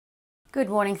Good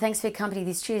morning. Thanks for your company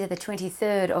this Tuesday, the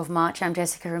 23rd of March. I'm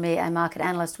Jessica Ramir, a market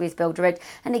analyst with Bell Direct.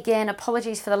 And again,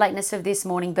 apologies for the lateness of this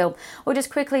morning, Bell. We're just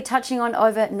quickly touching on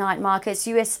overnight markets.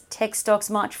 US tech stocks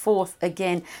March 4th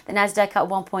again. The Nasdaq up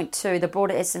 1.2. The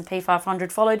broader S&P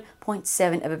 500 followed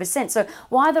 0.7%. So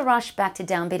why the rush back to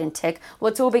downbeat in tech?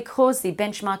 Well, it's all because the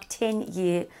benchmark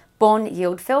 10-year bond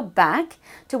yield fell back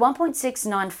to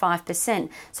 1.695%.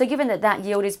 So given that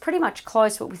yield is pretty much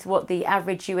close with what the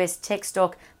average US tech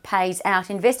stock pays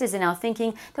out, investors are now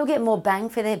thinking they'll get more bang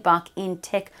for their buck in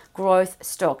tech growth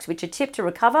stocks, which are tipped to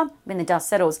recover when the dust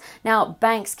settles. Now,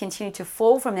 banks continue to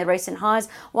fall from their recent highs.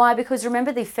 Why? Because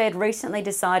remember, the Fed recently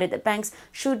decided that banks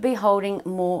should be holding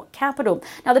more capital.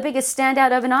 Now, the biggest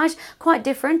standout overnight, quite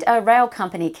different, a rail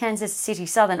company, Kansas City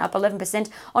Southern, up 11%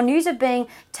 on news of being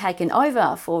taken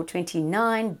over for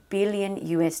 $29 billion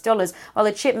US, while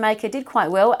the chip maker did quite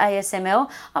well,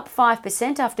 ASML, up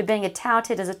 5% after being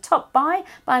touted as a top buy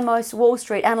by most Wall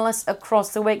Street analysts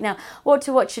across the week. Now, what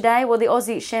to watch today? Well, the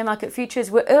Aussie share market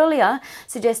futures were earlier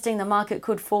suggesting the market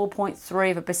could fall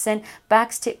 0.3%.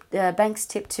 Banks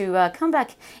tipped to come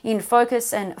back in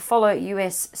focus and follow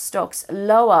US stocks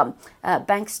lower,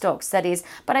 bank stocks that is.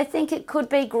 But I think it could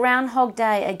be Groundhog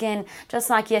Day again, just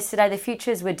like yesterday. The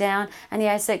futures were down and the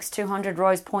ASX 200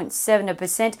 rose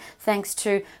 0.7% thanks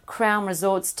to Crown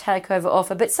Resorts takeover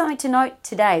offer. But something to note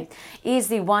today is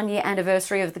the 1-year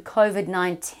anniversary of the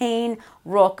COVID-19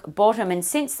 rock bottom, and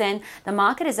since then the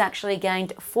market has actually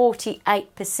gained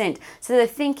 48%. So the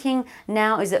thinking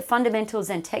now is that fundamentals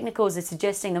and technicals are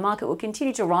suggesting the market will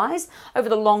continue to rise over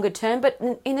the longer term, but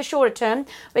in the shorter term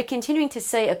we're continuing to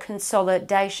see a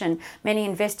consolidation. Many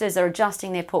investors are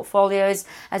adjusting their portfolios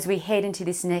as we head into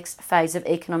this next phase of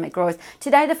economic growth.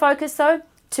 Today the focus, though,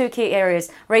 two key areas: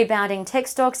 rebounding tech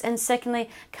stocks and secondly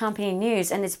company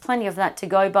news, and there's plenty of that to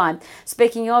go by.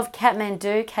 Speaking of,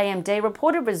 Kathmandu KMD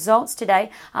reported results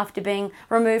today after being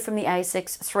removed from the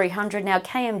ASX 300. Now,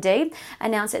 KMD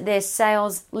announced that their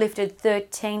sales lifted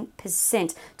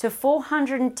 13% to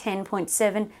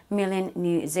 410.7 million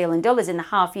New Zealand dollars in the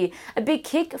half year, a big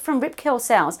kick from Rip Curl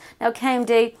sales. Now,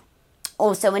 KMD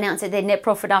also announced that their net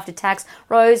profit after tax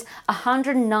rose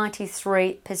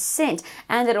 193%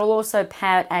 and that it will also pay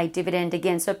out a dividend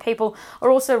again. So people are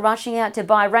also rushing out to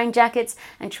buy rain jackets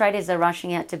and traders are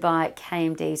rushing out to buy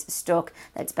KMD's stock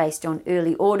that's based on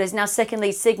early orders. Now,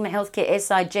 secondly, Sigma Healthcare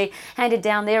SIG handed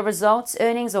down their results,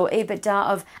 earnings or EBITDA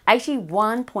of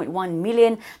 81.1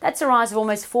 million. That's a rise of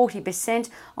almost 40%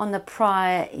 on the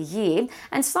prior year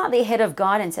and slightly ahead of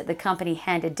guidance that the company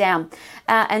handed down.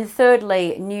 And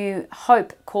thirdly, New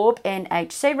Hope Corp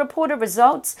NHC reported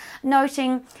results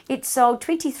noting it sold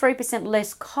 23%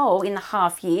 less coal in the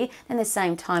half year than the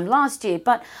same time last year,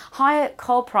 but higher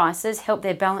coal prices helped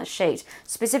their balance sheet.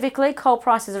 Specifically, coal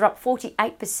prices are up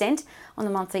 48% on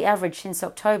the monthly average since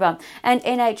October, and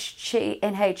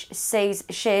NHC's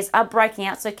shares are breaking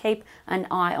out, so keep an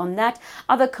eye on that.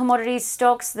 Other commodities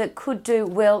stocks that could do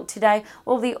well today,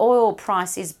 well, the oil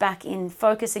price is back in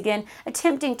focus again,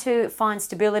 attempting to find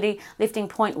stability, lifting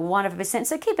 0.1%,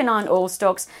 so keep an eye on oil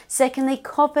stocks. Secondly,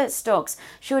 copper stocks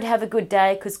should have a good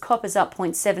day because copper's up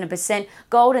 0.7%.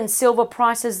 Gold and silver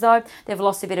prices, though, they've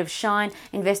lost a bit of shine.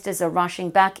 Investors are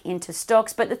rushing back into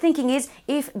stocks, but the thinking is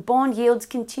if bond yields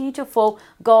continue to fall,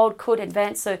 gold could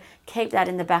advance, so keep that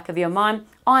in the back of your mind.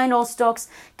 Iron ore stocks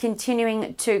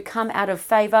continuing to come out of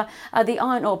favour. The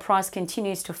iron ore price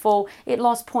continues to fall. It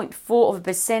lost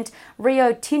 0.4%.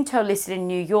 Rio Tinto, listed in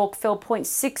New York, fell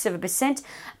 0.6%,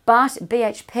 but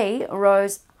BHP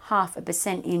rose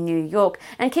 0.5% in New York.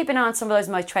 And keep an eye on some of those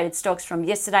most traded stocks from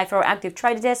yesterday for our active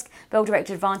trader desk. Bell Direct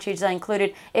Advantage, they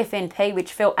included FNP,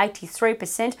 which fell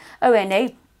 83%,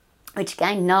 ONE, which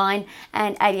gained 9%,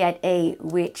 and 88E,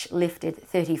 which lifted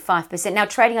 35%. Now,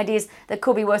 trading ideas that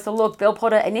could be worth a look. Bell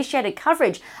Potter initiated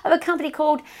coverage of a company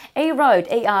called EROAD,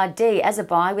 ERD, as a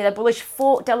buy with a bullish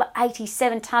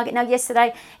 $4.87 target. Now,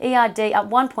 yesterday, ERD up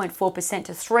 1.4%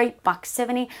 to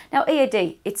 $3.70. Now,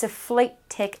 ERD, it's a fleet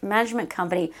tech management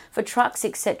company for trucks,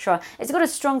 etc. It's got a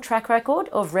strong track record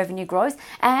of revenue growth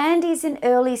and is in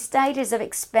early stages of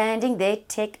expanding their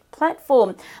tech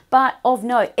platform. But of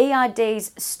note,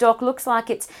 ERD's stock looks like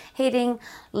it's heading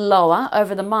lower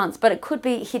over the month, but it could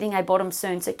be hitting a bottom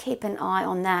soon, so keep an eye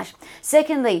on that.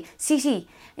 Secondly, Citi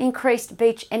increased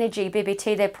Beach Energy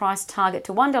BBT their price target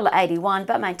to $1.81,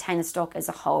 but maintain the stock as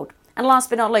a hold. And last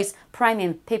but not least,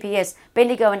 Praemium, PPS,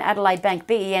 Bendigo and Adelaide Bank,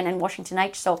 BEN and Washington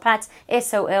H, Soul Patts,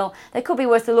 SOL. They could be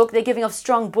worth a look. They're giving off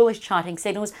strong bullish charting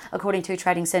signals, according to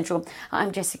Trading Central.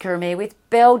 I'm Jessica Ramir with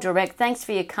Bell Direct. Thanks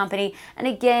for your company. And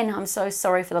again, I'm so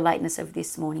sorry for the lateness of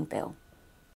this morning, Bell.